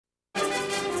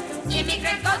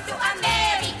Immigrant go to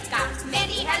America.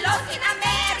 Many hellos in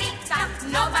America.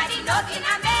 Nobody knows in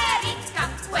America.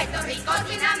 Puerto Rico's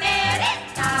in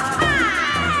America.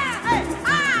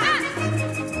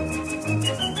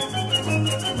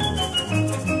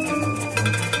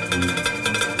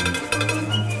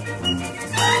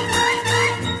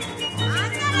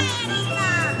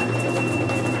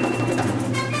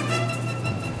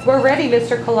 We're ready,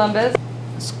 Mr. Columbus.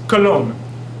 It's Colon.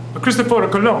 Cristoforo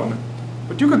Colon.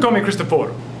 But you can call me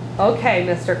Cristoforo. Okay,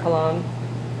 Mr. Colon.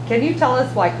 Can you tell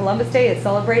us why Columbus Day is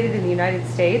celebrated in the United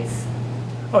States?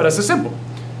 Oh, that's simple.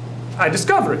 I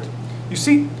discovered it. You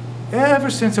see, ever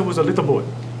since I was a little boy,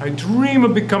 I dream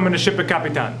of becoming a shipper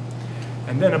capitan.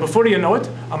 And then before you know it,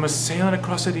 I'm sailing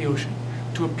across the ocean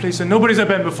to a place that nobody's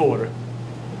ever been before.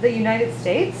 The United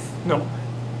States? No,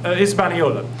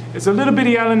 Hispaniola. It's a little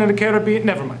bitty island in the Caribbean.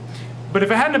 Never mind. But if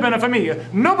it hadn't been for me,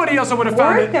 nobody else would have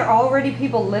found it. Weren't there already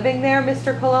people living there,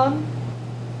 Mr. Colon?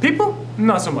 People?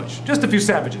 Not so much. Just a few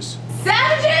savages.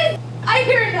 Savages? I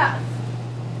hear enough.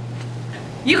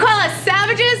 You call us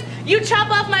savages? You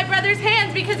chop off my brother's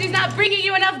hands because he's not bringing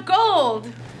you enough gold.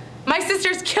 My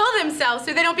sisters kill themselves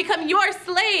so they don't become your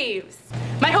slaves.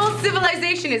 My whole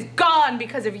civilization is gone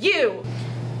because of you.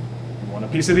 You want a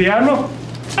piece of the Admiral?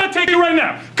 I'll take it right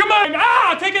now. Come on.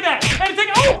 Ah, take it that. And take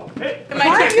it. Oh. Hey.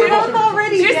 Aren't you both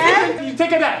already dead? You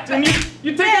take it that. And you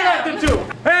take it that too.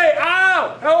 Hey,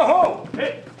 ow. Oh,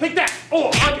 hey, take that.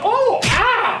 Oh, oh,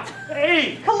 ah.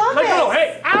 Hey. Columbus. Let go.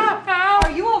 Hey, ow, ow.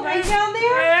 Are you all right down there?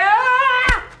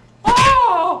 Ah.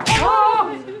 Oh,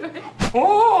 oh.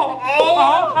 Oh,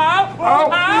 oh,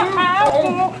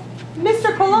 oh,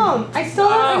 Mr. Colon, I still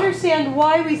don't understand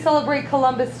why we celebrate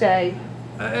Columbus Day.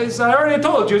 As I already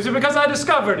told you, it's because I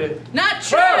discovered it. Not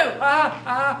true!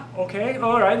 Okay,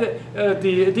 all right.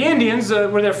 The Indians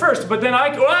were there first, but then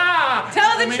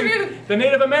Tell the truth! The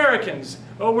Native Americans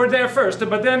were there first,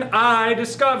 but then I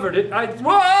discovered it.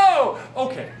 Whoa!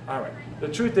 Okay, all right. The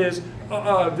truth is,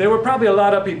 there were probably a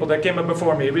lot of people that came up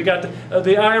before me. We got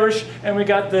the Irish, and we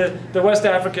got the West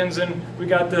Africans, and we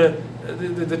got the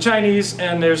Chinese,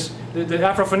 and there's the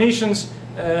Afro-Phoenicians,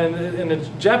 and the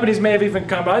Japanese may have even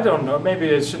come. I don't know. Maybe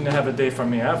it shouldn't have a day for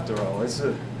me after all. It's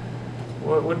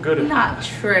what good? Not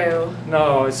true.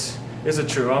 No, is it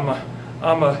true? I'm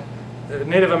a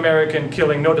Native American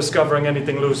killing, no discovering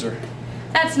anything loser.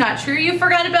 That's not true. You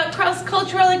forgot about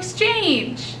cross-cultural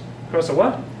exchange. Cross a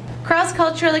what?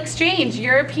 Cross-cultural exchange.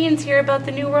 Europeans hear about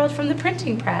the New World from the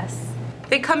printing press.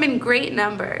 They come in great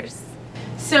numbers.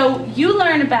 So you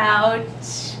learn about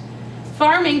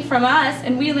farming from us,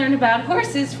 and we learn about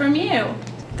horses from you.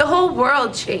 The whole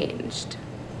world changed.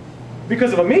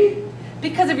 Because of me?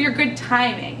 Because of your good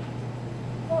timing.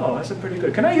 Oh, that's pretty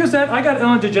good. Can I use that? I got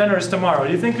Ellen DeGeneres tomorrow.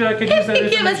 Do you think I could use that?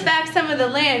 If you give us back some of the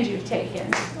land you've taken.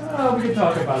 Oh, we can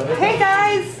talk about it. Hey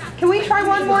guys, can we try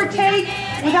one more take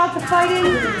without the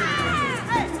fighting?